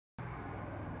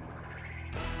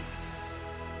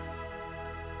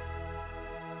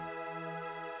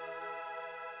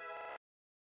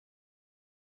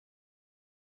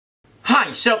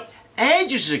Hi, so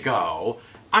ages ago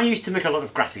I used to make a lot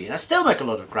of graphene. I still make a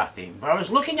lot of graphene, but I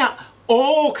was looking at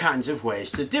all kinds of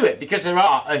ways to do it because there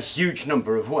are a huge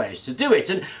number of ways to do it,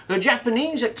 and the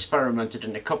Japanese experimented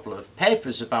in a couple of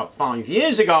papers about 5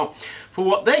 years ago for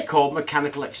what they called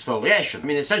mechanical exfoliation. I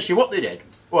mean, essentially what they did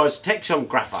was take some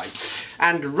graphite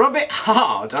and rub it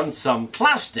hard on some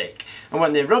plastic, and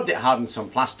when they rubbed it hard on some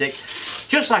plastic,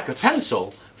 just like a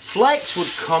pencil, flakes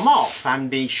would come off and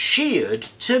be sheared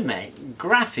to make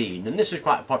graphene. And this was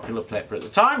quite a popular paper at the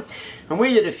time, and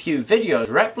we did a few videos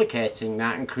replicating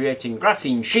that and creating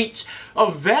graphene sheets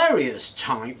of various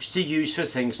types to use for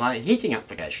things like heating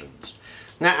applications.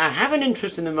 Now, I have an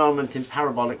interest in the moment in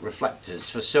parabolic reflectors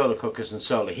for solar cookers and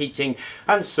solar heating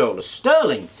and solar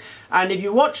sterling. And if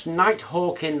you watch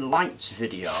Nighthawk in Light's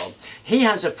video, he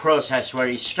has a process where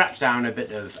he straps down a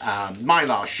bit of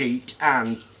mylar sheet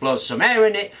and blows some air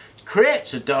in it,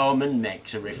 creates a dome and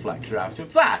makes a reflector out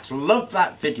of that. Love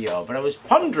that video, but I was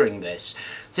pondering this,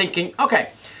 thinking,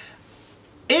 okay,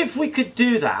 if we could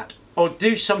do that or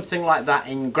do something like that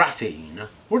in graphene,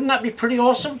 wouldn't that be pretty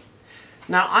awesome?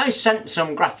 Now, I sent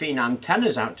some graphene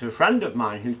antennas out to a friend of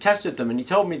mine who tested them, and he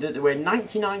told me that they were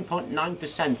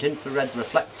 99.9% infrared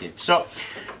reflective. So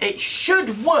it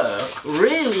should work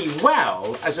really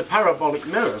well as a parabolic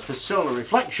mirror for solar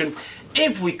reflection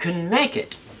if we can make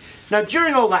it. Now,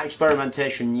 during all that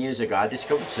experimentation years ago, I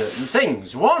discovered certain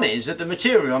things. One is that the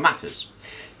material matters.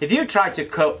 If you try to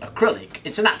coat acrylic,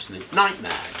 it's an absolute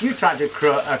nightmare. If you try to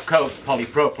coat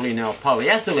polypropylene or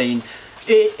polyethylene,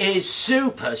 it is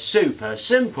super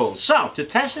simple. So, to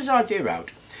test this idea out,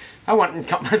 I went and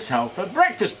got myself a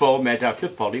breakfast bowl made out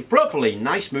of polypropylene.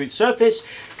 Nice smooth surface,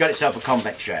 got itself a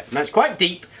convex shape. Now it's quite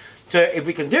deep, so if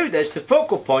we can do this, the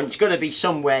focal point is going to be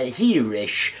somewhere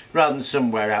here-ish rather than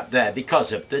somewhere out there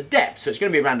because of the depth. So it's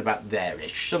going to be around about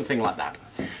there-ish, something like that.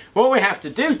 What we have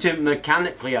to do to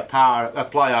mechanically apply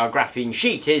our graphene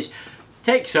sheet is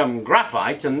take some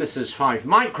graphite, and this is 5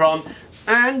 micron,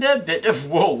 and a bit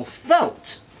of wool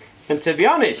felt. And to be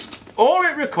honest, all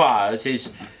it requires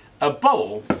is a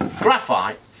bowl,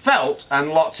 graphite, felt and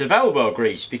lots of elbow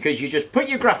grease, because you just put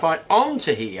your graphite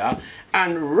onto here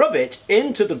and rub it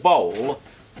into the bowl,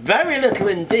 very little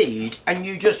indeed, and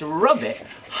you just rub it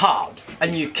hard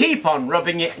and you keep on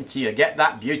rubbing it until you get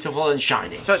that beautiful and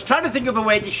shiny. So I was trying to think of a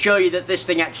way to show you that this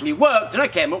thing actually worked, and I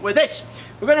came up with this.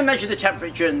 We're going to measure the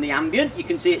temperature in the ambient. You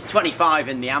can see it's 25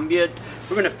 in the ambient.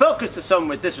 We're going to focus the sun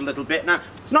with this a little bit. Now,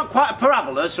 it's not quite a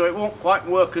parabola, so it won't quite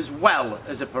work as well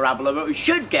as a parabola, but we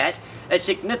should get a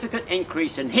significant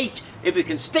increase in heat if we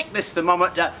can stick this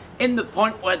thermometer in the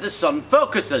point where the sun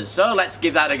focuses. So let's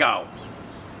give that a go.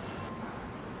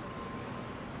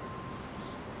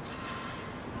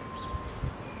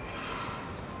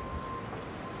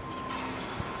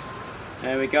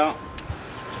 There we go.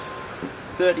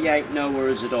 38, no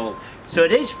worries at all. So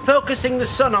it is focusing the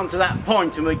sun onto that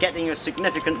point, and we're getting a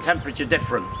significant temperature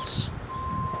difference.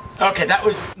 Okay, that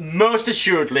was most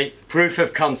assuredly proof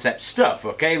of concept stuff,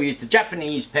 okay? We used the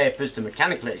Japanese papers to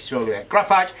mechanically exfoliate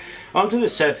graphite onto the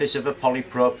surface of a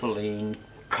polypropylene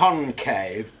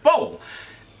concave bowl.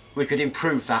 We could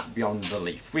improve that beyond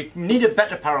belief. We need a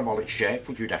better parabolic shape,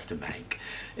 which we'd have to make.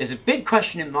 There's a big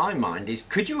question in my mind is,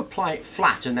 could you apply it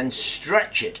flat and then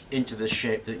stretch it into the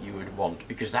shape that you would want?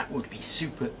 Because that would be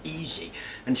super easy.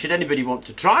 And should anybody want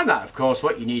to try that, of course,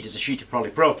 what you need is a sheet of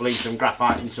polypropylene, some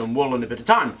graphite and some wool and a bit of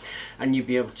time. And you'll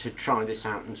be able to try this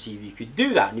out and see if you could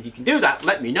do that. And if you can do that,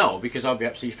 let me know, because I'll be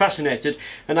absolutely fascinated.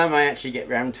 And I might actually get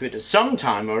round to it at some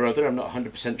time or other, I'm not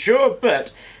 100% sure,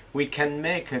 but we can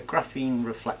make a graphene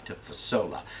reflector for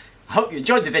solar. I hope you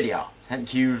enjoyed the video.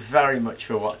 Thank you very much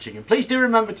for watching, and please do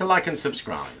remember to like and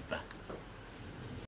subscribe.